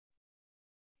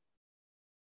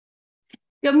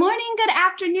Good morning, good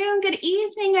afternoon, good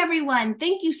evening, everyone.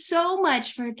 Thank you so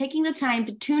much for taking the time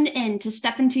to tune in to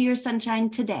Step Into Your Sunshine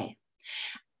today.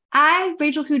 I,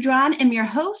 Rachel Coudron, am your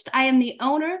host. I am the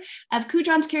owner of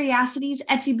Coudron's Curiosities,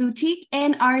 Etsy Boutique,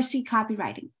 and RC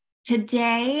Copywriting.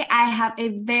 Today, I have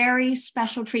a very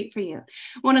special treat for you,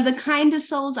 one of the kindest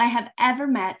souls I have ever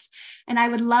met, and I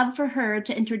would love for her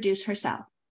to introduce herself.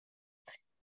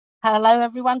 Hello,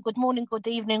 everyone. Good morning, good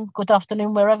evening, good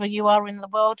afternoon, wherever you are in the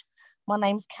world. My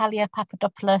name's Kallia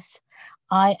Papadopoulos.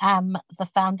 I am the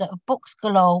founder of Books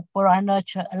Galore, where I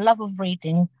nurture a love of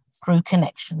reading through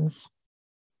connections.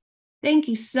 Thank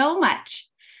you so much.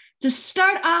 To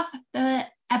start off the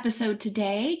episode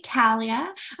today, Kallia,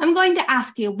 I'm going to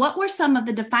ask you, what were some of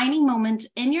the defining moments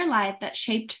in your life that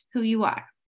shaped who you are?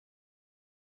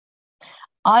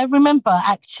 I remember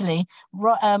actually,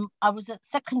 I was at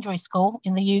secondary school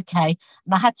in the UK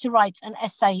and I had to write an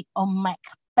essay on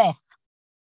Macbeth.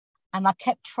 And I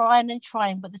kept trying and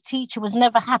trying, but the teacher was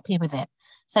never happy with it.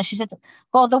 So she said,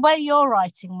 well, the way you're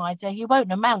writing, my dear, you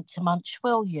won't amount to much,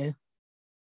 will you?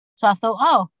 So I thought,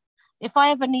 oh, if I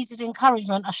ever needed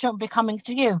encouragement, I shouldn't be coming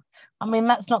to you. I mean,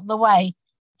 that's not the way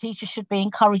teachers should be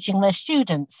encouraging their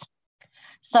students.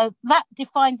 So that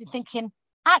defined thinking,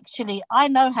 actually, I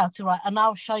know how to write and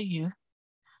I'll show you.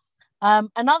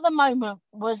 Another moment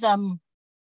was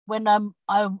when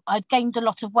I'd gained a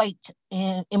lot of weight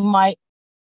in my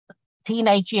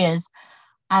teenage years,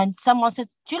 and someone said,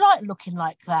 do you like looking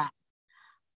like that?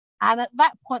 And at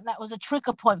that point, that was a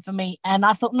trigger point for me. And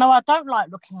I thought, no, I don't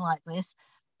like looking like this,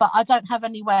 but I don't have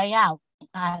any way out.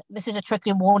 This is a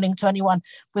trigger warning to anyone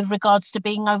with regards to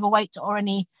being overweight or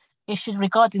any issues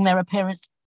regarding their appearance.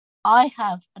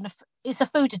 It's a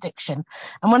food addiction.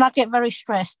 And when I get very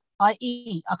stressed, I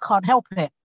eat, I can't help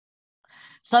it.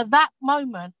 So that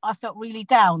moment, I felt really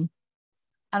down.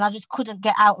 And I just couldn't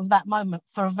get out of that moment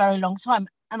for a very long time.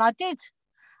 And I did.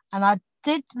 And I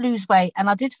did lose weight and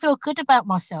I did feel good about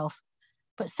myself.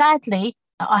 But sadly,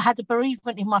 I had a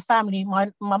bereavement in my family.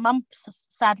 My mum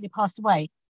sadly passed away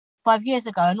 5 years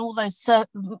ago, and all those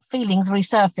feelings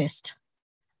resurfaced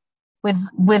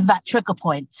with that trigger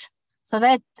point. So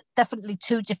they're definitely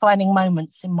two defining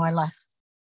moments in my life.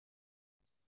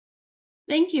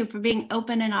 Thank you for being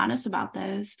open and honest about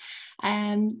those.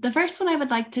 The first one I would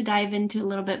like to dive into a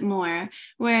little bit more,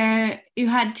 where you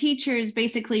had teachers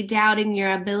basically doubting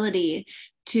your ability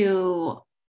to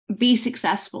be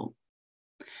successful.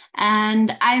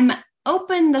 And I'm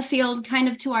open the field kind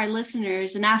of to our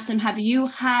listeners and ask them, have you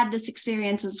had this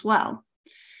experience as well?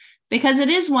 Because it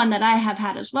is one that I have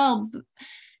had as well.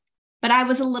 But I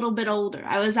was a little bit older.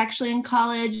 I was actually in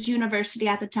college, university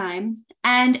at the time.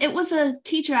 And it was a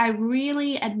teacher I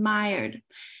really admired.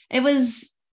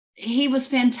 He was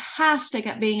fantastic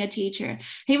at being a teacher.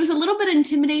 He was a little bit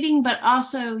intimidating, but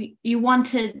also you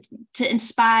wanted to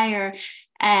inspire,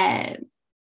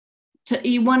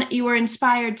 you were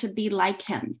inspired to be like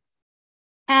him.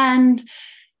 And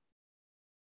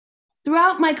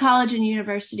throughout my college and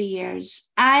university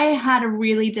years, I had a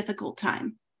really difficult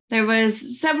time. There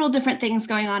was several different things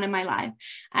going on in my life.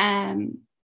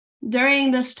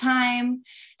 During this time,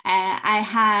 I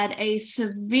had a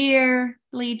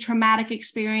severely traumatic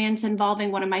experience involving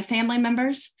one of my family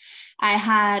members.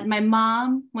 My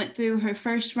mom went through her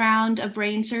first round of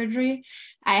brain surgery.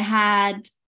 I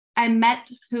met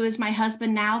who is my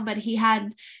husband now, but he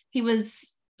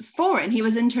was foreign. He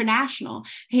was international.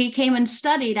 He came and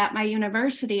studied at my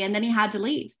university, and then he had to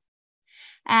leave.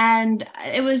 And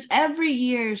it was every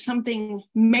year something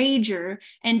major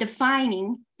and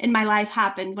defining in my life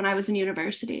happened when I was in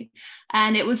university.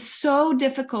 And it was so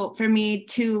difficult for me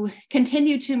to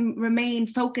continue to remain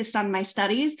focused on my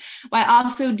studies while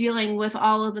also dealing with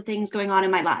all of the things going on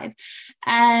in my life.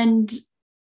 And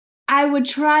I would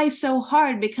try so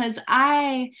hard because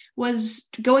I was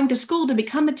going to school to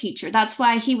become a teacher. That's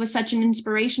why he was such an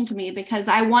inspiration to me, because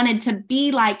I wanted to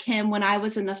be like him when I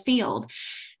was in the field.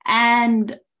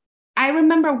 And I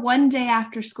remember one day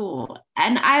after school,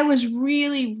 and I was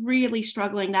really, really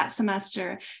struggling that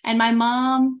semester. And my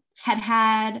mom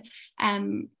had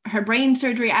her brain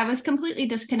surgery. I was completely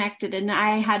disconnected, and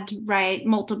I had to write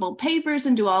multiple papers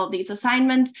and do all of these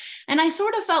assignments. And I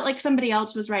sort of felt like somebody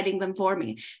else was writing them for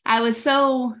me. I was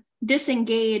so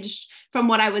disengaged from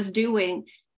what I was doing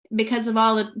because of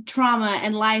all the trauma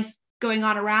and life going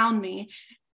on around me.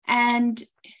 And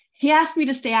he asked me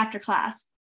to stay after class.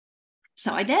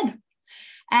 So I did.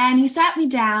 And he sat me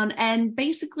down, and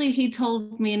basically he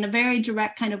told me in a very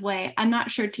direct kind of way, I'm not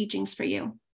sure teaching's for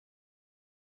you.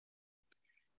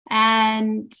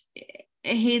 And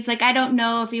he's like, I don't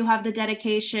know if you have the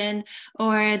dedication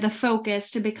or the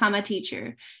focus to become a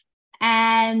teacher.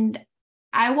 And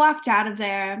I walked out of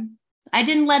there. I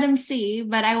didn't let him see,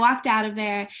 but I walked out of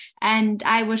there and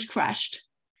I was crushed.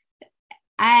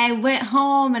 I went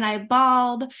home and I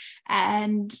bawled,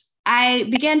 and I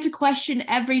began to question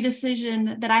every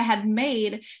decision that I had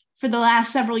made for the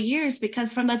last several years,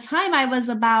 because from the time I was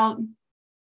about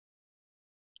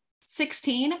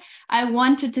 16, I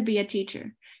wanted to be a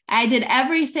teacher. I did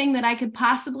everything that I could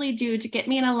possibly do to get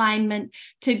me in alignment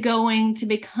to going to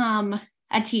become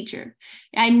a teacher.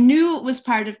 I knew it was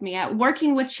part of me.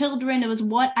 Working with children, it was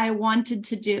what I wanted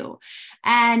to do.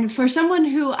 And for someone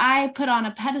who I put on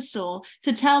a pedestal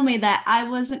to tell me that I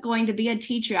wasn't going to be a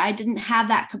teacher, I didn't have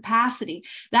that capacity,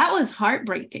 that was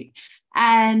heartbreaking.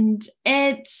 And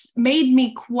it made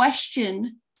me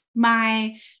question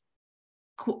my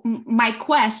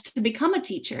quest to become a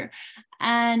teacher.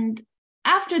 And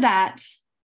after that,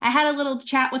 I had a little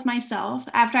chat with myself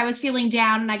after I was feeling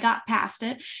down and I got past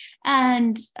it.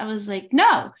 And I was like,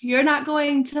 no, you're not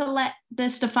going to let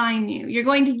this define you. You're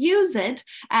going to use it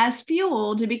as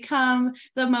fuel to become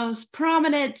the most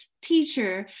prominent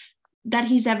teacher that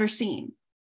he's ever seen.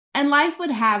 And life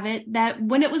would have it that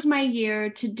when it was my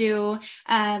year to do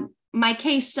my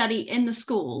case study in the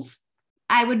schools,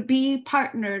 I would be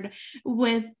partnered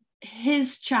with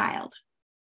his child.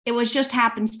 It was just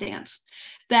happenstance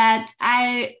that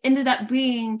I ended up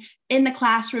being in the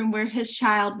classroom where his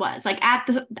child was, like at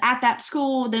that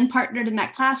school, then partnered in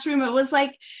that classroom. It was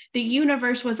like the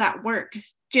universe was at work,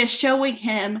 just showing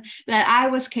him that I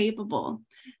was capable.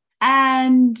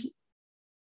 And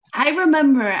I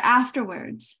remember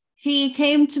afterwards, he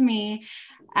came to me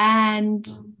and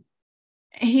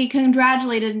he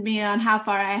congratulated me on how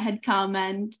far I had come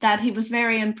and that he was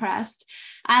very impressed.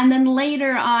 And then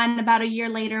later on, about a year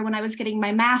later, when I was getting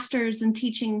my master's in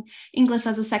teaching English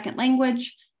as a second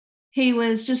language, he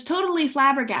was just totally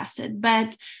flabbergasted.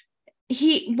 But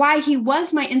why he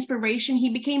was my inspiration, he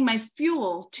became my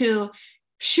fuel to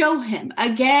show him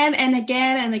again and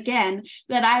again and again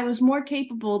that I was more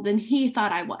capable than he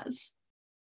thought I was.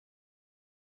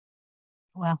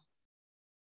 Wow.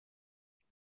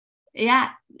 Yeah.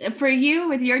 For you,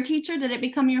 with your teacher, did it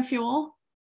become your fuel?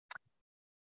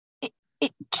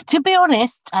 To be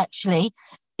honest, actually,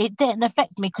 it didn't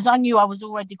affect me because I knew I was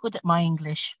already good at my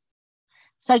English.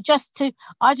 So I just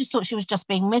thought she was just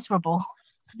being miserable.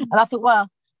 And I thought, well,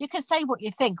 you can say what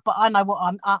you think, but I know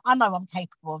I'm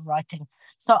capable of writing.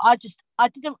 So I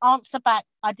didn't answer back.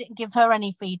 I didn't give her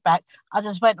any feedback. I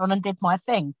just went on and did my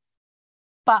thing.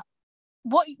 But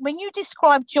when you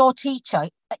described your teacher,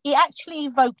 it actually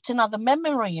evoked another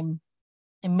memory in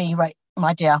me, right,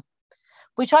 my dear,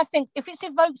 which I think if it's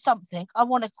evoked something, I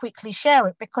want to quickly share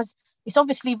it because it's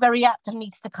obviously very apt and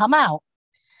needs to come out.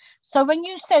 So when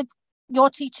you said your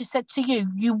teacher said to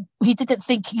you, he didn't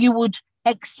think you would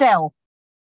excel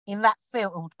in that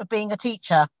field of being a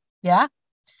teacher, yeah?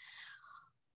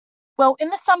 Well, in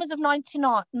the summers of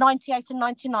 98 and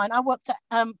 99, I worked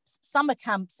at summer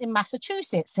camps in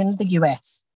Massachusetts in the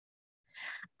US.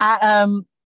 And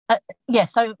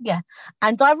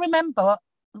I remember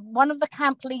one of the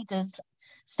camp leaders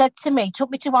took me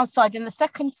to one side in the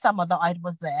second summer that I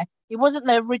was there. It wasn't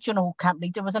the original camp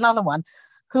leader, it was another one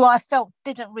who I felt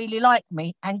didn't really like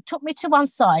me, and took me to one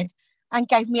side and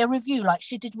gave me a review like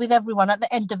she did with everyone at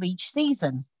the end of each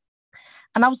season.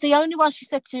 And I was the only one she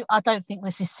said to, I don't think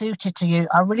this is suited to you.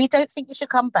 I really don't think you should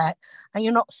come back, and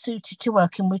you're not suited to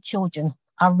working with children.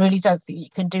 I really don't think you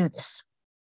can do this.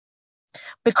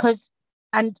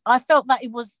 And I felt that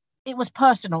it was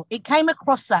personal. It came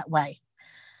across that way.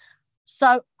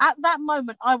 So at that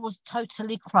moment, I was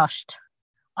totally crushed.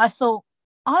 I thought,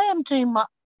 I am doing my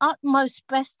utmost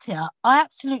best here. I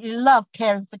absolutely love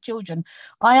caring for children.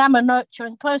 I am a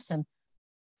nurturing person.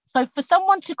 So for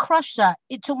someone to crush that,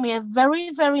 it took me a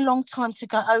very, very long time to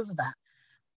go over that.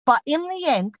 But in the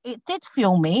end, it did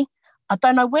fuel me. I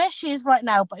don't know where she is right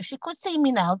now, but if she could see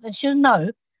me now, then she'll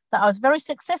know that I was very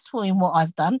successful in what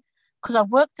I've done, because I've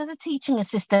worked as a teaching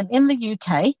assistant in the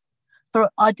UK.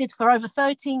 I did for over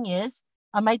 13 years.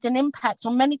 I made an impact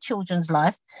on many children's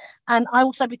life, and I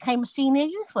also became a senior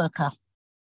youth worker.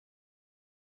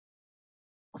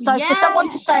 So for someone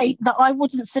to say that I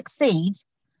wouldn't succeed,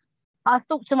 I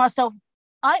thought to myself,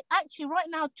 I actually right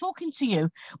now talking to you,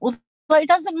 although it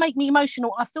doesn't make me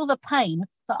emotional, I feel the pain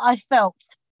that I felt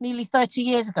nearly 30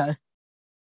 years ago.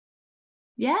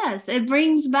 Yes, it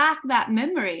brings back that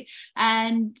memory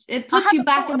and it puts you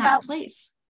back in that place.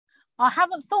 I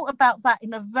haven't thought about that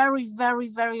in a very, very,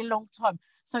 very long time.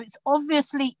 So it's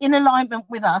obviously in alignment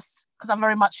with us, because I'm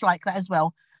very much like that as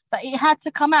well, that it had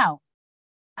to come out.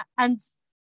 And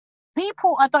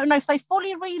people, I don't know if they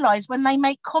fully realise when they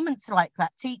make comments like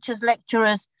that, teachers,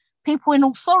 lecturers, people in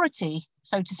authority,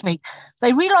 so to speak,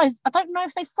 they realise, I don't know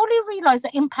if they fully realise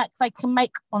the impact they can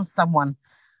make on someone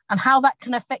and how that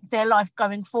can affect their life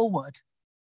going forward.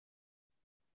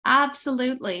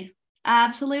 Absolutely.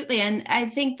 Absolutely. And I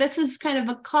think this is kind of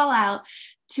a call out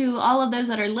to all of those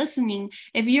that are listening.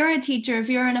 If you're a teacher, if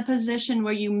you're in a position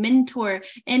where you mentor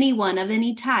anyone of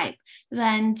any type,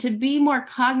 then to be more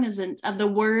cognizant of the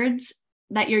words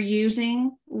that you're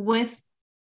using with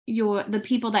the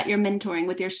people that you're mentoring,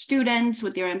 with your students,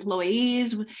 with your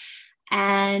employees,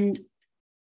 and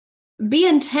be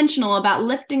intentional about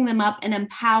lifting them up and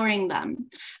empowering them.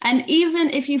 And even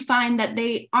if you find that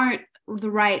they aren't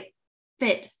the right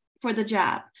fit for the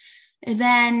job,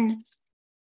 then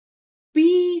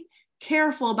be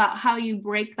careful about how you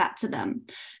break that to them,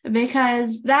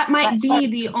 because that might be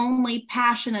the only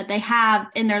passion that they have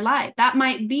in their life. That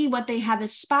might be what they have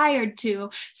aspired to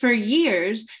for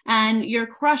years, and you're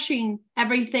crushing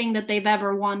everything that they've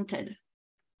ever wanted.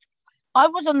 I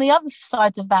was on the other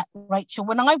side of that, Rachel,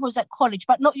 when I was at college,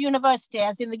 but not university,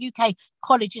 as in the UK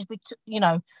colleges, you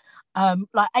know,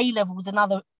 like A-levels and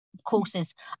other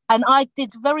courses. And I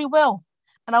did very well.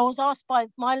 And I was asked by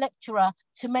my lecturer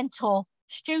to mentor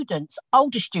students,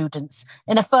 older students,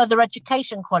 in a further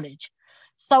education college.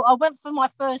 So I went for my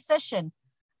first session,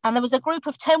 and there was a group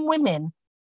of 10 women,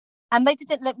 and they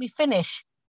didn't let me finish.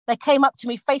 They came up to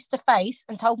me face to face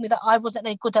and told me that I wasn't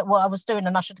any good at what I was doing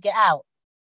and I should get out.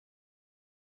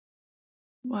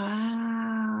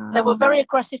 Wow. They were very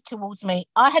aggressive towards me.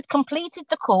 I had completed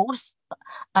the course.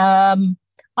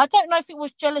 I don't know if it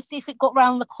was jealousy, if it got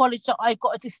around the college that I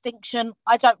got a distinction.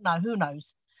 I don't know. Who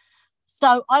knows?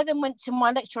 So I then went to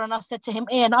my lecturer and I said to him,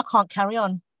 Ian, I can't carry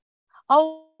on.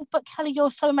 Oh, but Kelly,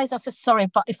 you're so amazing. I said, sorry,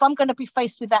 but if I'm going to be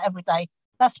faced with that every day,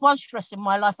 that's one stress in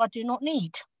my life I do not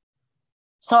need.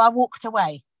 So I walked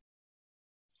away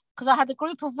because I had a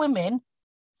group of women,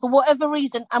 for whatever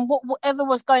reason, and whatever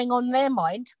was going on in their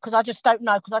mind, because I just don't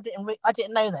know, because I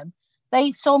didn't know them.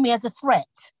 They saw me as a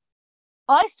threat.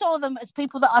 I saw them as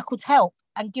people that I could help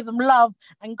and give them love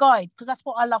and guide, because that's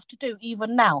what I love to do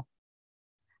even now.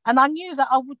 And I knew that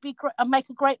I would make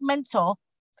a great mentor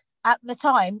at the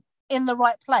time in the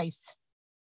right place.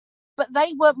 But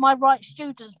they weren't my right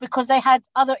students because they had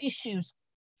other issues,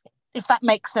 if that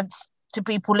makes sense to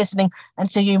people listening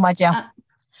and to you, my dear.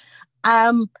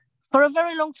 For a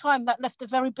very long time, that left a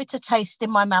very bitter taste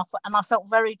in my mouth, and I felt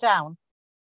very down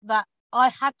that I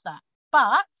had that.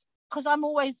 But because I'm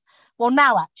always, well,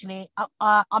 now actually,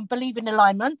 I believe in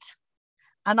alignment,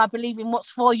 and I believe in what's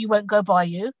for you won't go by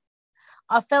you.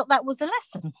 I felt that was a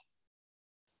lesson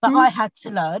that I had to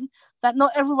learn, that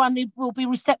not everyone will be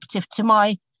receptive to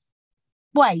my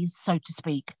ways, so to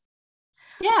speak.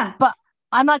 Yeah.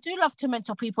 And I do love to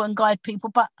mentor people and guide people,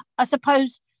 but I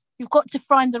suppose you've got to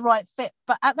find the right fit.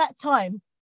 But at that time,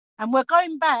 and we're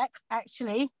going back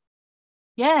actually,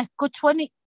 good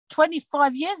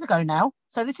 25 years ago now.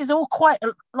 So this is all quite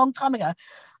a long time ago.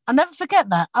 I'll never forget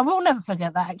that. I will never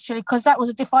forget that, actually, because that was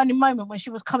a defining moment when she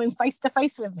was coming face to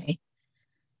face with me.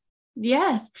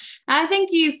 Yes. I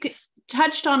think you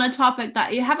touched on a topic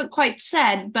that you haven't quite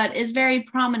said, but is very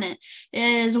prominent,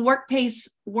 is workplace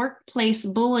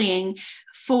bullying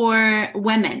for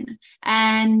women.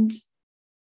 And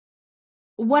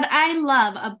what I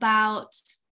love about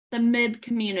the MIB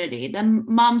community, the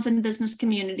moms in business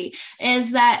community,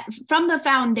 is that from the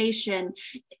foundation,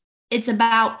 it's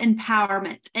about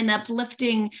empowerment and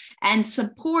uplifting and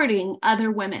supporting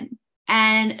other women.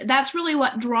 And that's really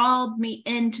what drew me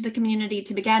into the community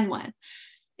to begin with.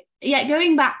 Yet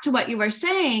going back to what you were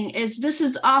saying, is this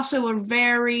is also a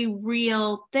very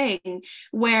real thing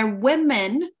where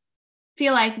women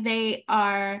feel like they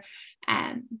are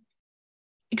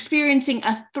experiencing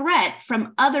a threat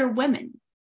from other women.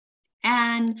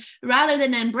 And rather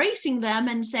than embracing them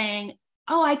and saying,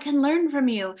 oh, I can learn from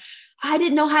you. I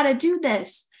didn't know how to do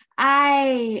this.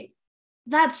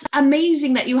 That's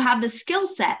amazing that you have the skill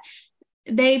set.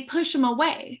 They push them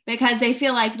away because they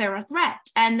feel like they're a threat.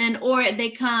 And then, or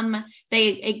they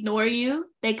ignore you.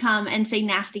 They come and say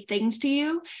nasty things to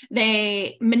you.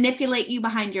 They manipulate you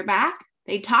behind your back.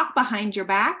 They talk behind your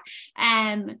back,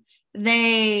 and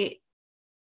they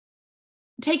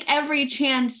take every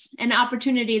chance and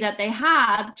opportunity that they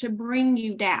have to bring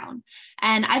you down.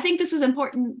 And I think this is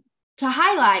important to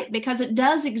highlight because it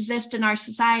does exist in our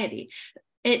society.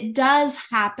 It does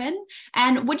happen.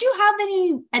 And would you have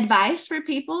any advice for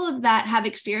people that have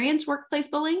experienced workplace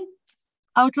bullying?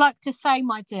 I would like to say,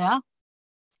 my dear,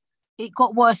 it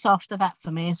got worse after that for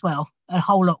me as well, a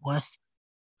whole lot worse.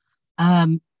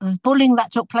 The bullying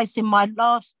that took place in my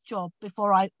last job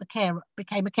before I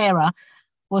became a carer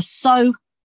was so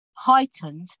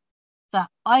heightened that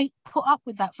I put up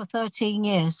with that for 13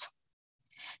 years.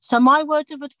 So my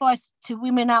word of advice to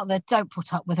women out there, don't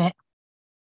put up with it.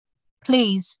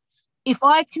 Please, if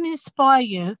I can inspire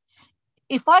you,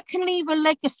 if I can leave a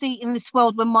legacy in this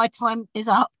world when my time is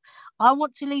up, I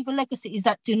want to leave a legacy is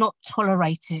that do not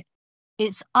tolerate it.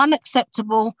 It's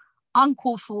unacceptable,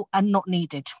 uncalled for, and not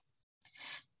needed.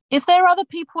 If there are other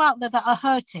people out there that are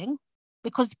hurting,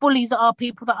 because bullies are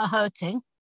people that are hurting,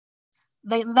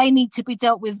 they need to be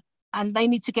dealt with and they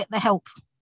need to get the help.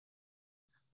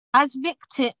 As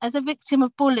a victim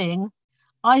of bullying,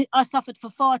 I suffered for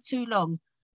far too long.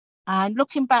 And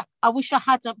looking back, I wish I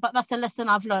hadn't, but that's a lesson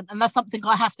I've learned. And that's something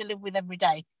I have to live with every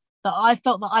day, that I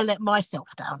felt that I let myself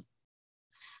down.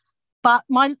 But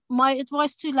my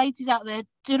advice to ladies out there,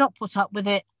 do not put up with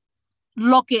it.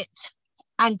 Log it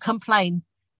and complain.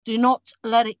 Do not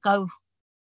let it go.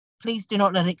 Please do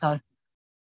not let it go.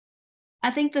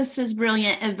 I think this is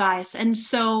brilliant advice and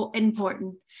so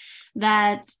important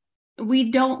that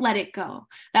we don't let it go,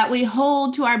 that we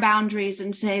hold to our boundaries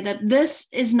and say that this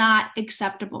is not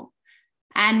acceptable.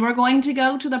 And we're going to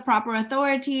go to the proper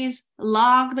authorities,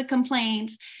 log the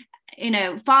complaints,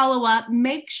 follow up,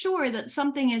 make sure that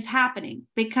something is happening,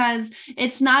 because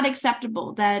it's not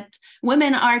acceptable that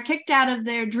women are kicked out of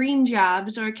their dream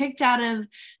jobs or kicked out of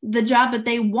the job that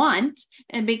they want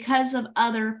and because of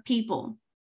other people.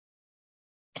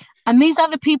 And these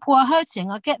other people are hurting.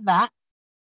 I get that.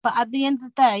 But at the end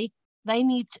of the day, they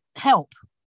need help.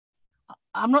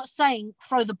 I'm not saying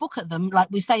throw the book at them like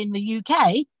we say in the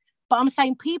UK, but I'm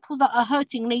saying people that are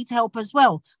hurting need help as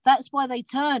well. That's why they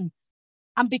turn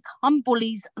and become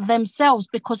bullies themselves,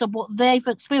 because of what they've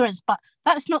experienced. But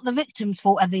that's not the victim's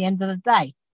fault at the end of the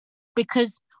day,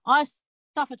 because I've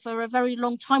suffered for a very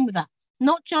long time with that,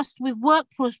 not just with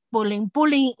workplace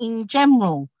bullying in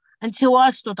general, until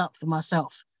I stood up for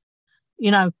myself.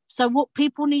 So what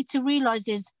people need to realize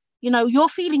is, your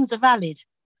feelings are valid.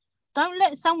 Don't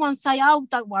let someone say, oh,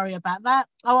 don't worry about that.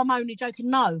 Oh, I'm only joking.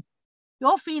 No,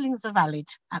 your feelings are valid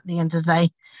at the end of the day,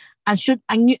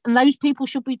 and those people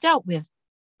should be dealt with,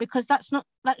 because that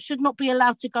should not be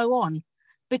allowed to go on,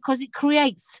 because it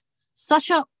creates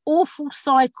such an awful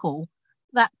cycle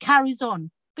that carries on.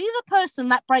 Be the person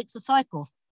that breaks the cycle.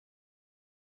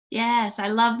 Yes, I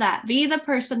love that. Be the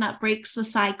person that breaks the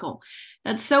cycle.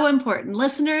 That's so important.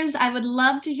 Listeners, I would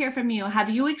love to hear from you. Have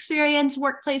you experienced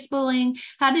workplace bullying?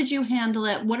 How did you handle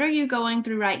it? What are you going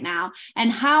through right now?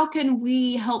 And how can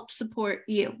we help support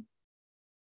you?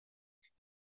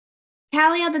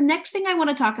 Kallia, the next thing I want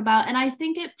to talk about, and I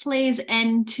think it plays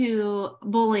into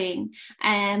bullying,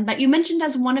 but you mentioned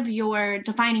as one of your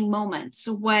defining moments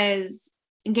was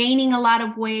gaining a lot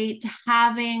of weight,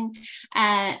 having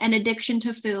an addiction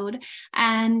to food.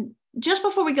 And just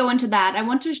before we go into that, I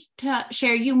want to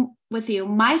share with you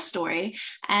my story.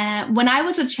 When I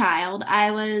was a child,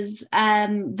 I was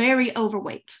very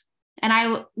overweight.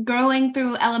 And growing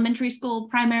through elementary school,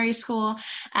 primary school,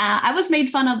 I was made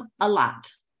fun of a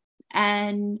lot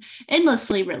and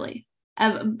endlessly, really,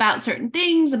 about certain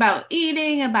things, about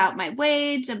eating, about my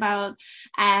weight, about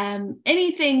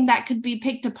anything that could be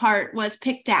picked apart was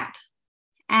picked at.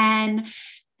 And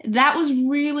that was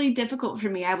really difficult for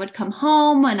me. I would come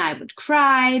home and I would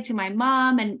cry to my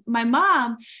mom, and my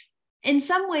mom, in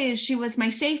some ways, she was my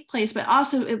safe place, but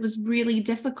also it was really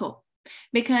difficult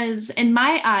because in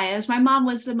my eyes, my mom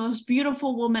was the most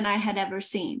beautiful woman I had ever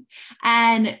seen.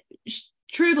 And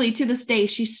truly, to this day,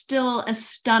 she's still a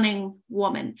stunning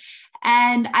woman.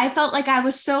 And I felt like I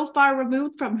was so far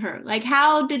removed from her. Like,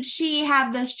 how did she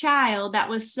have this child that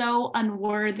was so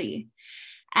unworthy?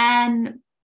 And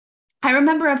I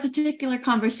remember a particular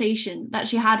conversation that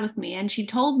she had with me, and she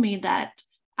told me that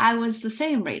I was the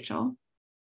same, Rachel.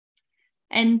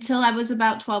 Until I was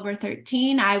about 12 or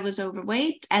 13, I was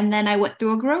overweight, and then I went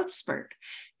through a growth spurt.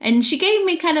 And she gave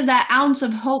me kind of that ounce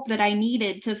of hope that I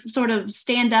needed to sort of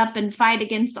stand up and fight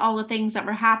against all the things that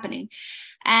were happening.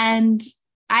 And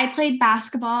I played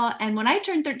basketball. And when I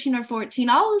turned 13 or 14,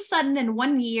 all of a sudden in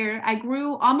 1 year, I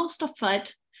grew almost a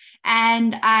foot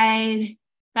and I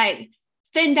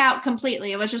thinned out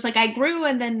completely. It was just like I grew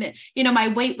and then, my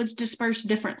weight was dispersed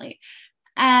differently.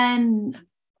 And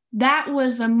that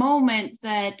was a moment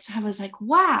that I was like,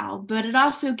 wow, but it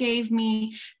also gave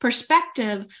me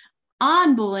perspective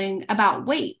on bullying about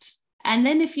weight. And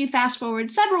then if you fast forward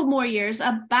several more years,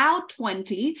 about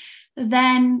 20,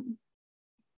 then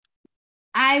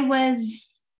I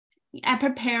was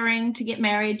preparing to get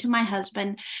married to my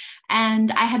husband,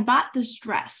 and I had bought this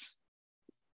dress.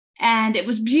 And it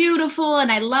was beautiful,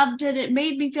 and I loved it. It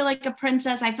made me feel like a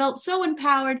princess. I felt so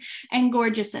empowered and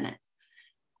gorgeous in it.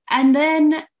 And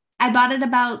then I bought it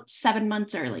about 7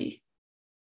 months early.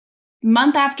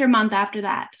 month after month after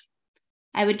that,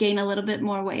 I would gain a little bit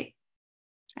more weight.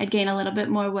 I'd gain a little bit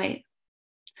more weight.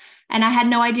 And I had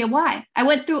no idea why. I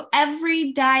went through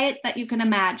every diet that you can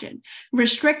imagine: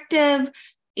 restrictive,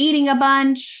 eating a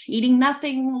bunch, eating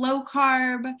nothing, low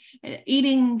carb,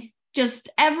 eating just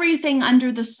everything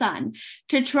under the sun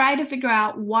to try to figure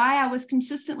out why I was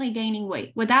consistently gaining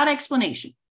weight without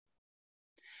explanation.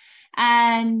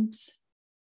 And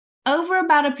over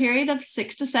about a period of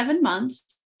 6 to 7 months,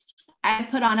 I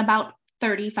put on about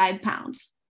 35 pounds.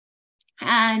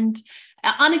 And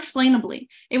unexplainably,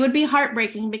 it would be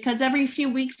heartbreaking because every few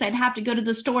weeks I'd have to go to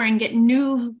the store and get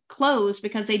new clothes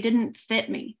because they didn't fit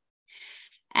me.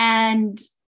 And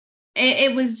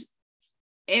it was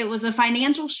a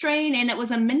financial strain, and it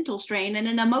was a mental strain and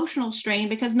an emotional strain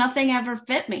because nothing ever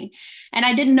fit me. And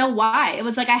I didn't know why. It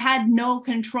was like I had no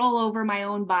control over my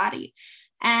own body.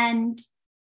 And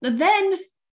then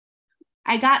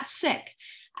I got sick,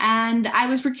 and I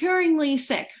was recurringly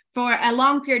sick for a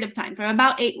long period of time, for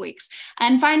about 8 weeks.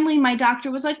 And finally, my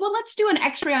doctor was like, well, let's do an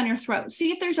x-ray on your throat.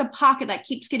 See if there's a pocket that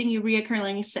keeps getting you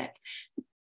reoccurringly sick.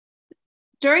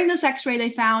 During this x-ray, they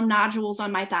found nodules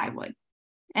on my thyroid,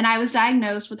 and I was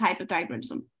diagnosed with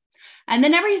hypothyroidism. And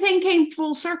then everything came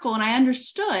full circle, and I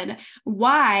understood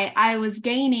why I was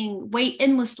gaining weight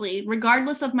endlessly,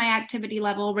 regardless of my activity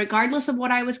level, regardless of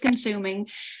what I was consuming.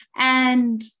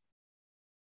 And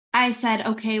I said,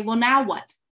 okay, well, now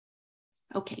what?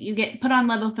 Okay, you get put on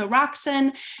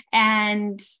levothyroxine,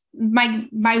 and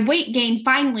my weight gain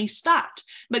finally stopped.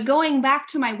 But going back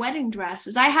to my wedding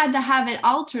dresses, I had to have it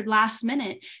altered last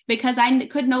minute because I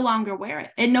could no longer wear it.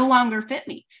 It no longer fit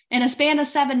me. In a span of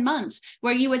 7 months,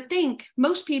 where you would think,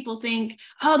 most people think,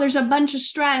 oh, there's a bunch of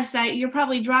stress, you're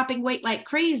probably dropping weight like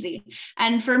crazy.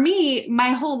 And for me, my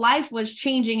whole life was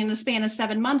changing in the span of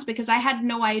 7 months because I had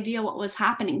no idea what was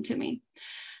happening to me.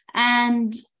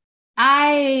 And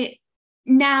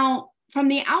now, from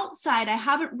the outside, I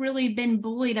haven't really been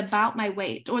bullied about my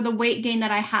weight or the weight gain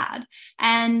that I had.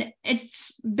 And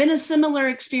it's been a similar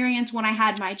experience when I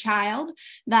had my child,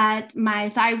 that my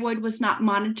thyroid was not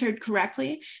monitored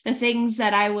correctly. The things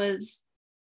that I was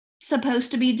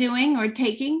supposed to be doing or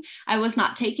taking, I was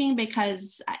not taking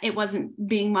because it wasn't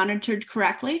being monitored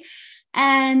correctly.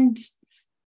 And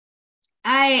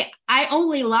I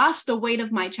only lost the weight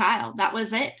of my child. That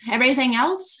was it. Everything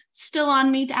else still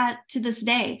on me to this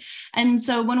day. And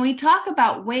so when we talk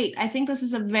about weight, I think this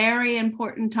is a very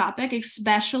important topic,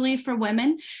 especially for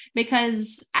women,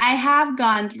 because I have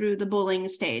gone through the bullying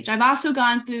stage. I've also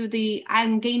gone through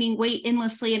I'm gaining weight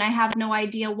endlessly and I have no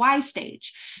idea why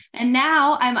stage. And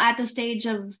now I'm at the stage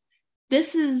of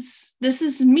this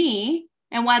is me.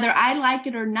 And whether I like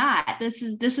it or not, this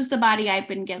is the body I've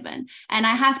been given. And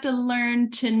I have to learn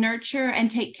to nurture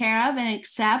and take care of and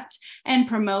accept and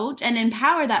promote and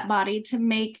empower that body to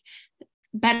make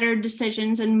better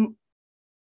decisions and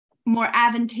more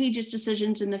advantageous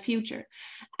decisions in the future.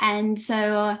 And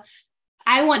so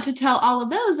I want to tell all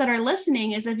of those that are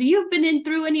listening is if you've been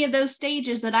through any of those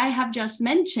stages that I have just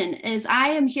mentioned, is I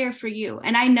am here for you.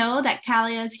 And I know that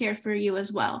Kallia is here for you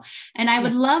as well. And I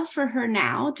would love for her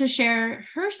now to share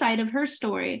her side of her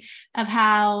story of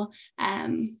how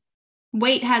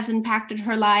weight has impacted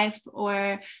her life,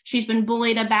 or she's been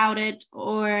bullied about it,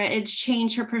 or it's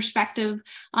changed her perspective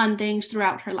on things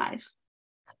throughout her life.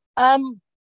 The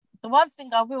one thing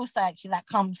I will say actually that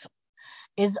comes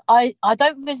is I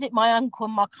don't visit my uncle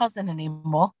and my cousin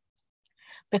anymore,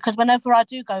 because whenever I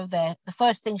do go there, the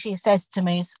first thing she says to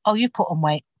me is, oh, you put on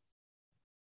weight.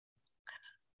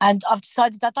 And I've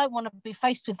decided I don't want to be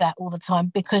faced with that all the time,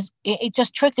 because it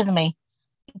just triggered me.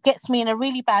 It gets me in a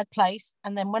really bad place.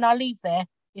 And then when I leave there,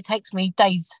 it takes me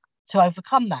days to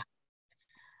overcome that.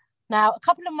 Now, a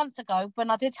couple of months ago, when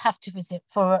I did have to visit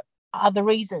for other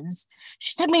reasons,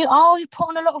 she said to me, oh, you put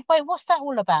on a lot of weight. What's that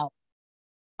all about?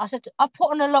 I said, I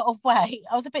put on a lot of weight.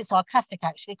 I was a bit sarcastic,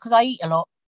 actually, because I eat a lot.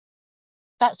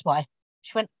 That's why.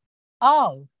 She went,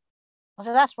 oh. I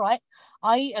said, that's right.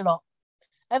 I eat a lot.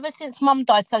 Ever since Mum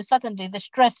died so suddenly, the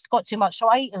stress got too much, so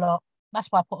I eat a lot. That's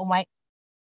why I put on weight.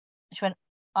 She went,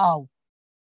 oh.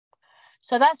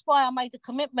 So that's why I made a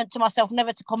commitment to myself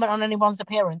never to comment on anyone's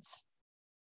appearance.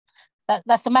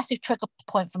 That's a massive trigger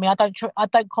point for me. I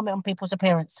don't comment on people's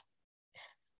appearance,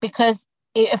 because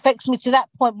it affects me to that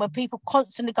point where people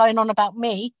constantly going on about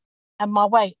me and my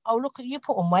weight. Oh, look at you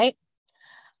put on weight.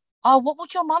 Oh, what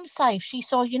would your mum say if she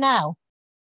saw you now?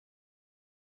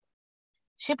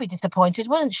 She'd be disappointed,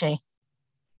 wouldn't she?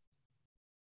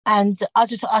 And I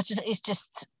just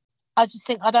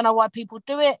think, I don't know why people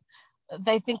do it.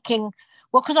 They're thinking,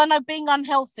 well, because I know being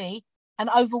unhealthy and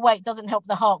overweight doesn't help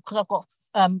the heart, because I've got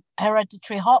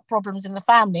hereditary heart problems in the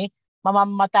family. my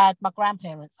mum, my dad, my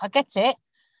grandparents. I get it,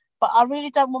 but I really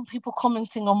don't want people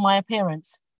commenting on my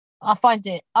appearance. I find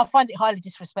it highly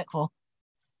disrespectful.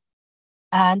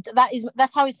 And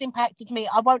that's how it's impacted me.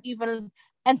 I won't even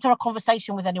enter a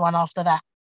conversation with anyone after that.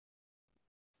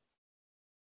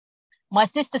 My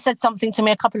sister said something to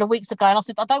me a couple of weeks ago, and I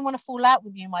said, I don't want to fall out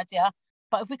with you, my dear,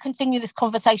 but if we continue this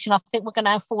conversation, I think we're going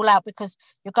to fall out because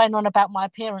you're going on about my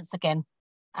appearance again.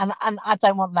 And I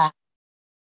don't want that.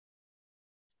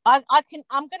 I'm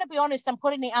going to be honest, I'm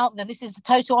putting it out there. This is a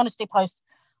total honesty post.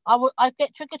 I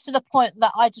get triggered to the point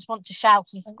that I just want to shout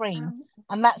and scream.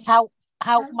 And that's how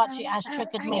much it has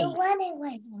triggered me.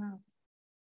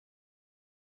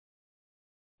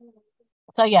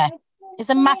 So yeah, it's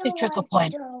a massive trigger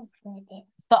point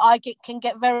that I can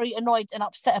get very annoyed and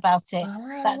upset about it.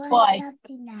 That's why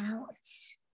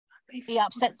it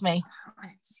upsets me.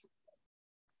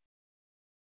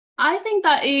 I think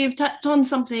that you've touched on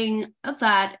something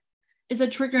that is a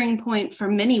triggering point for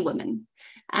many women,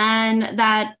 and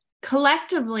that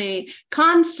collectively,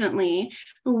 constantly,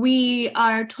 we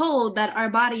are told that our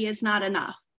body is not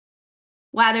enough.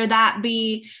 Whether that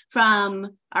be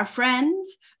from our friends,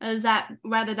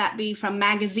 whether that be from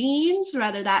magazines,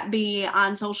 whether that be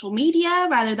on social media,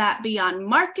 whether that be on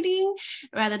marketing,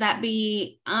 whether that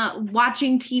be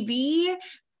watching TV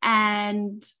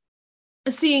and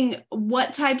seeing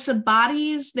what types of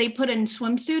bodies they put in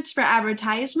swimsuits for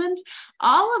advertisements,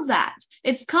 all of that,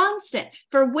 it's constant.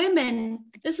 For women,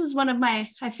 this is one of my,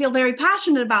 I feel very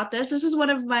passionate about this. This is one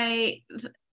of my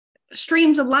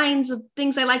streams of lines of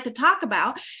things I like to talk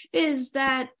about, is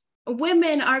that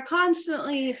women are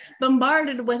constantly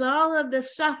bombarded with all of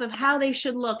this stuff of how they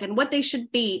should look and what they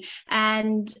should be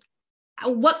and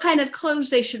what kind of clothes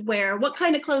they should wear, what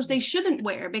kind of clothes they shouldn't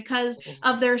wear because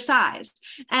of their size.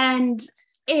 And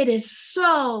it is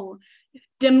so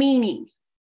demeaning.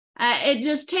 It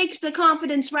just takes the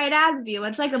confidence right out of you.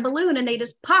 It's like a balloon and they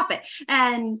just pop it.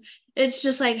 And it's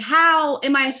just like, how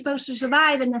am I supposed to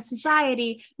survive in this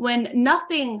society when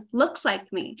nothing looks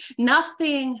like me?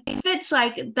 Nothing fits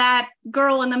like that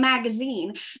girl in the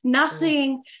magazine.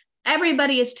 Nothing,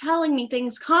 everybody is telling me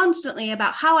things constantly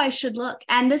about how I should look.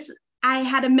 And this, I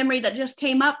had a memory that just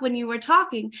came up when you were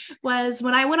talking, was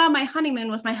when I went on my honeymoon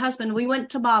with my husband. We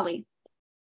went to Bali.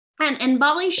 And in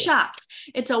Bali shops,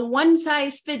 it's a one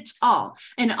size fits all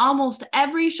in almost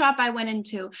every shop I went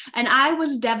into. And I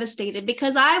was devastated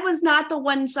because I was not the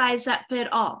one size that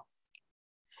fit all.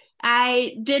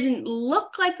 I didn't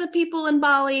look like the people in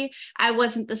Bali. I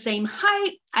wasn't the same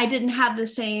height. I didn't have the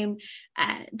same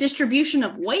distribution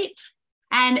of weight.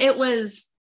 And it was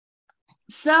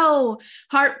so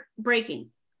heartbreaking.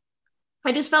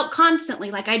 I just felt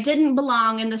constantly like I didn't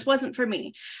belong and this wasn't for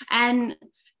me. And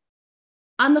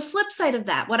on the flip side of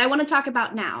that, what I want to talk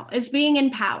about now is being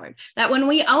empowered, that when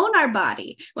we own our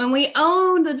body, when we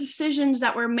own the decisions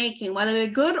that we're making, whether they're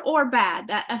good or bad,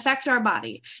 that affect our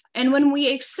body, and when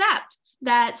we accept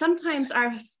that sometimes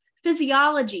our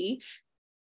physiology,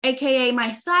 AKA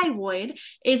my thyroid,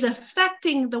 is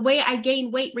affecting the way I gain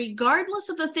weight, regardless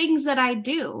of the things that I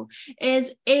do,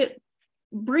 is it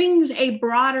brings a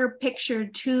broader picture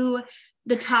to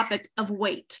the topic of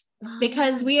weight.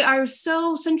 Because we are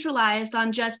so centralized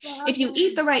on just if you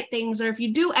eat the right things or if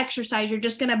you do exercise, you're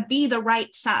just going to be the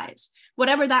right size,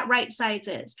 whatever that right size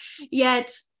is.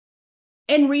 Yet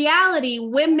in reality,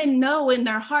 women know in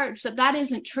their hearts that that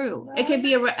isn't true. It could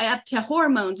be up to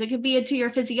hormones. It could be to your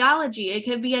physiology. It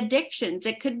could be addictions.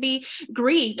 It could be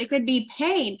grief. It could be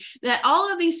pain. That all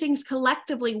of these things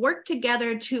collectively work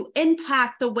together to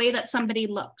impact the way that somebody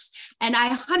looks. And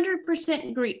I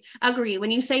 100% agree.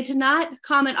 When you say to not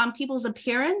comment on people's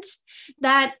appearance,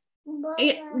 that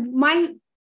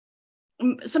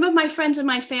some of my friends in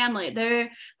my family, they're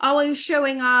always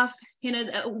showing off,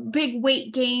 big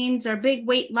weight gains or big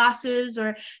weight losses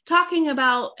or talking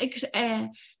about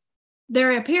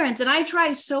their appearance. And I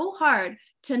try so hard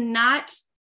to not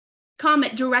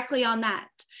comment directly on that.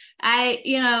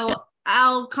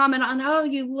 I'll comment on, oh,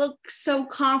 you look so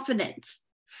confident,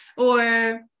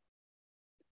 or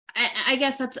I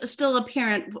guess that's still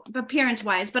appearance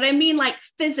wise, but I mean like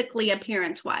physically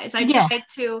appearance wise. I try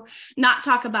to not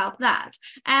talk about that.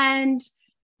 And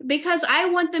because I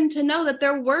want them to know that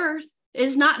their worth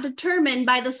is not determined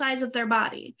by the size of their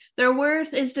body. Their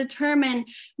worth is determined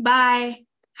by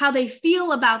how they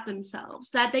feel about themselves,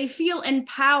 that they feel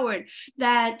empowered,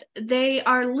 that they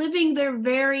are living their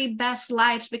very best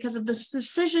lives because of the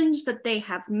decisions that they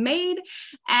have made,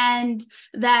 and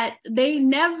that they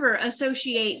never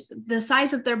associate the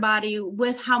size of their body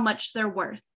with how much they're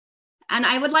worth. And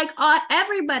I would like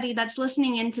everybody that's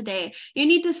listening in today, you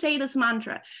need to say this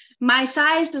mantra. My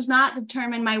size does not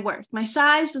determine my worth. My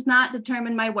size does not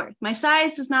determine my worth. My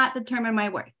size does not determine my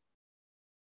worth.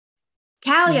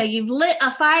 Kallia, you've lit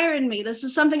a fire in me. This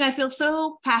is something I feel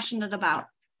so passionate about.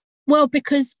 Well,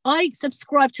 because I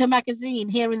subscribe to a magazine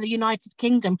here in the United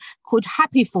Kingdom called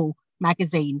Happyful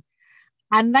magazine,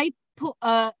 and they put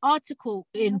an article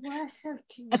in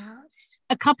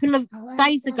a couple of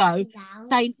days ago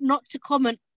saying not to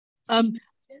comment,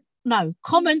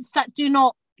 comments that do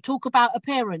not talk about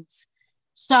appearance.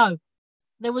 So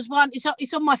there was one,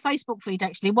 it's on my Facebook feed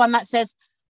actually, one that says,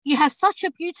 "You have such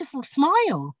a beautiful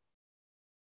smile."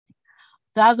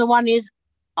 The other one is,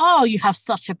 "Oh, you have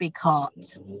such a big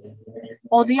heart."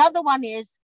 Or the other one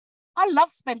is, "I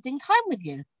love spending time with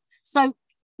you." So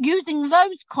using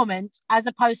those comments as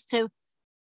opposed to,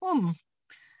 "You're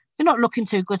not looking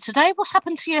too good today. What's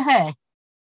happened to your hair?"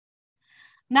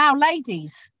 Now,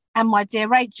 ladies, and my dear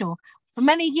Rachel, for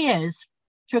many years,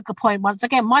 trigger point once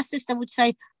again, my sister would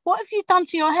say, "What have you done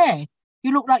to your hair?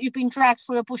 You look like you've been dragged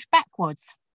through a bush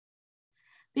backwards."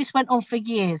 This went on for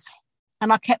years,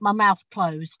 and I kept my mouth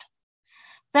closed.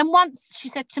 Then once she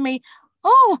said to me,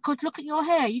 "Oh, God, look at your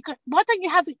hair. Why don't you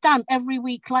have it done every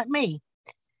week like me?"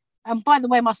 And by the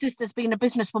way, my sister's been a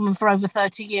businesswoman for over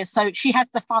 30 years, so she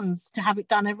has the funds to have it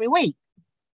done every week.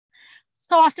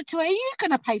 So I said to her, "Are you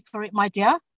going to pay for it, my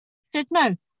dear?" She said,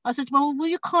 "No." I said, "Well, will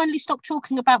you kindly stop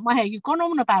talking about my hair? You've gone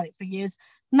on about it for years.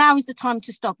 Now is the time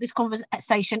to stop. This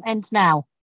conversation ends now."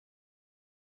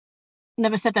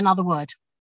 Never said another word.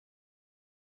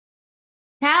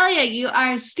 Kallia, you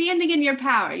are standing in your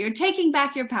power. You're taking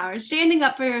back your power, standing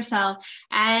up for yourself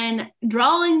and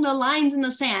drawing the lines in the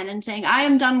sand and saying, "I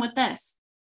am done with this.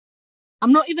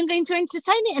 I'm not even going to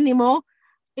entertain it anymore.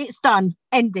 It's done.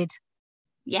 Ended."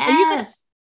 Yes.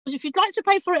 Because if you'd like to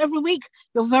pay for it every week,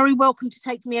 you're very welcome to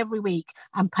take me every week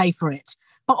and pay for it.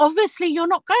 But obviously you're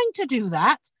not going to do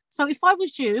that. So if I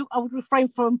was you, I would refrain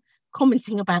from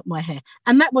commenting about my hair.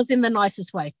 And that was in the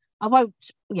nicest way. I won't,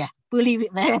 we'll leave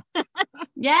it there.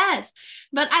 Yes.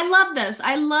 But I love this.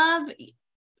 I love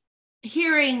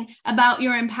hearing about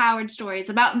your empowered stories,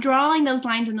 about drawing those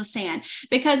lines in the sand,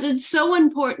 because it's so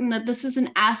important that this is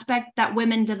an aspect that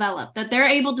women develop, that they're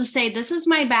able to say, "This is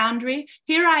my boundary.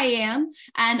 Here I am.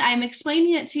 And I'm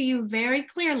explaining it to you very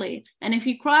clearly. And if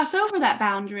you cross over that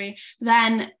boundary,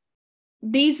 then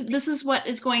this is what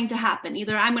is going to happen.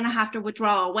 Either I'm going to have to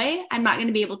withdraw away. I'm not going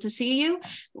to be able to see you.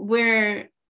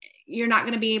 You're not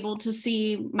going to be able to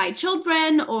see my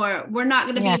children, or we're not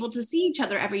going to be able to see each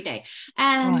other every day."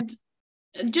 And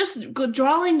just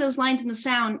drawing those lines in the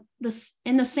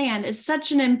sand is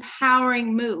such an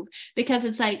empowering move, because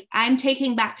it's like, I'm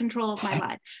taking back control of my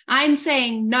life. I'm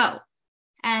saying no.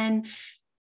 And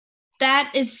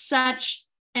that is such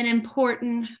an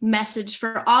important message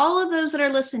for all of those that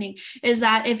are listening, is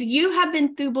that if you have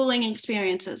been through bullying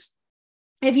experiences,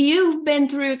 if you've been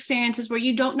through experiences where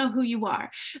you don't know who you are,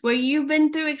 where you've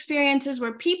been through experiences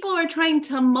where people are trying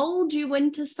to mold you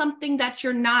into something that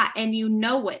you're not, and you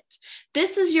know it,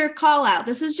 this is your call out.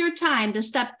 This is your time to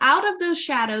step out of those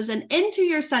shadows and into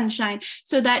your sunshine,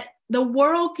 so that the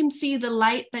world can see the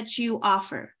light that you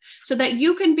offer, so that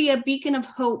you can be a beacon of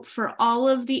hope for all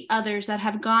of the others that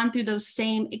have gone through those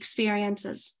same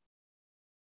experiences.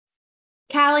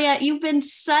 Kallia, you've been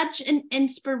such an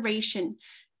inspiration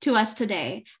to us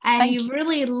today, and you've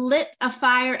really lit a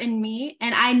fire in me.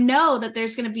 And I know that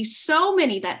there's going to be so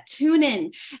many that tune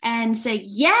in and say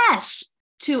yes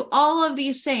to all of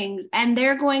these things, and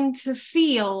they're going to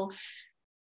feel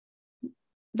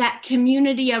that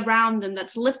community around them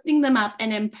that's lifting them up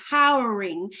and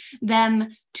empowering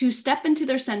them to step into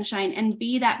their sunshine and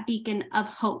be that beacon of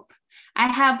hope. I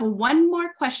have one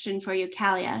more question for you,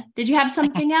 Kallia. Did you have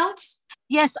something else?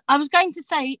 Yes, I was going to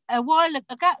say, a while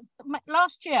ago,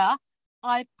 last year,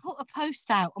 I put a post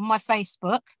out on my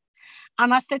Facebook,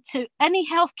 and I said to any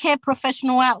healthcare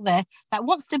professional out there that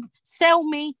wants to sell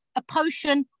me a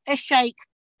potion, a shake,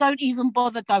 don't even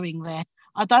bother going there.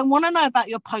 I don't want to know about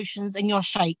your potions and your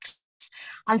shakes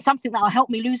and something that will help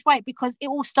me lose weight, because it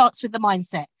all starts with the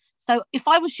mindset. So if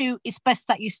I was you, it's best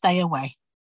that you stay away.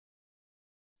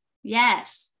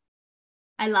 Yes,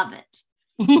 I love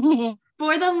it.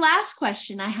 For the last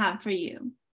question I have for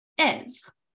you is,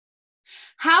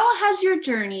 how has your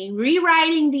journey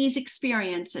rewriting these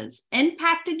experiences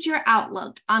impacted your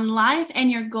outlook on life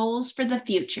and your goals for the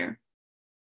future?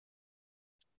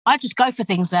 I just go for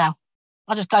things now.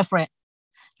 I just go for it.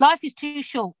 Life is too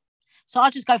short. So I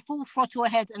just go full throttle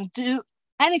ahead and do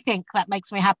anything that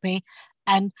makes me happy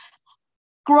and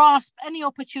grasp any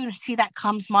opportunity that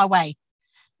comes my way.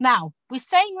 Now, we're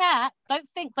saying that, don't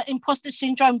think that imposter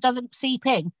syndrome doesn't seep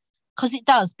in, because it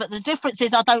does. But the difference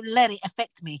is I don't let it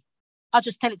affect me. I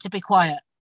just tell it to be quiet.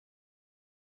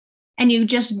 And you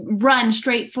just run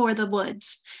straight for the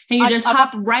woods and you just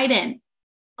hop right in.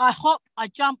 I hop, I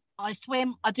jump, I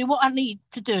swim, I do what I need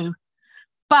to do.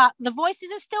 But the voices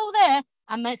are still there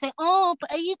and they say, oh,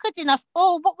 but are you good enough?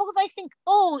 Oh, what will they think?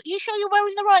 Oh, are you sure you're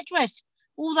wearing the right dress?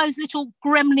 All those little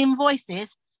gremlin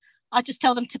voices. I just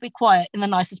tell them to be quiet in the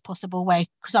nicest possible way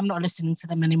because I'm not listening to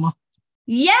them anymore.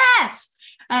 Yes,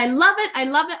 I love it. I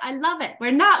love it. I love it.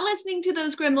 We're not listening to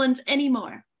those gremlins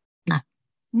anymore. No.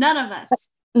 None of us.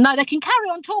 No, they can carry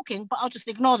on talking, but I'll just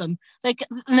ignore them. And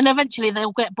then eventually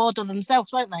they'll get bored of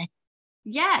themselves, won't they?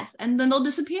 Yes, and then they'll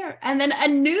disappear. And then a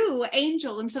new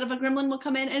angel instead of a gremlin will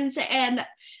come in and say, and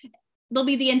they'll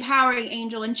be the empowering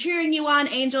angel and cheering you on,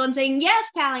 angel, and saying, yes,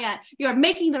 Kallia, you're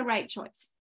making the right choice.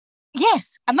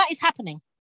 Yes, and that is happening.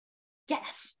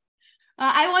 Yes.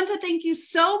 I want to thank you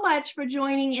so much for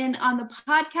joining in on the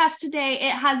podcast today.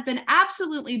 It has been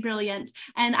absolutely brilliant,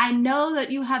 and I know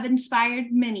that you have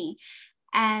inspired many.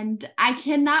 And I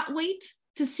cannot wait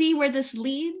to see where this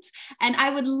leads. And I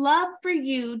would love for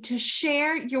you to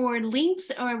share your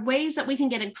links or ways that we can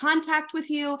get in contact with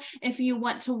you if you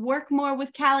want to work more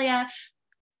with Kallia.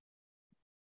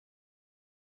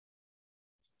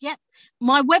 Yeah,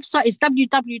 my website is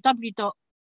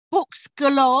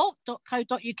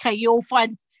www.booksgalore.co.uk. You'll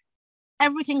find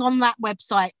everything on that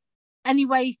website. Any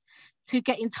way to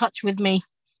get in touch with me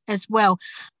as well.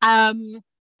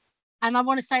 And I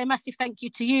want to say a massive thank you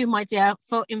to you, my dear,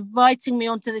 for inviting me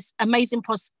onto this amazing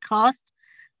podcast,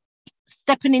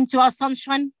 stepping into our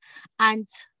sunshine, and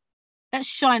let's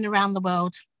shine around the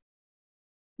world.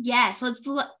 Yes, let's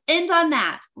end on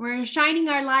that. We're shining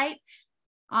our light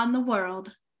on the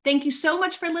world. Thank you so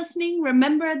much for listening.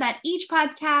 Remember that each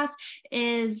podcast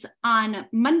is on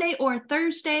Monday or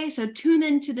Thursday, so tune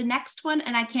in to the next one,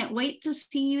 and I can't wait to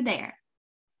see you there.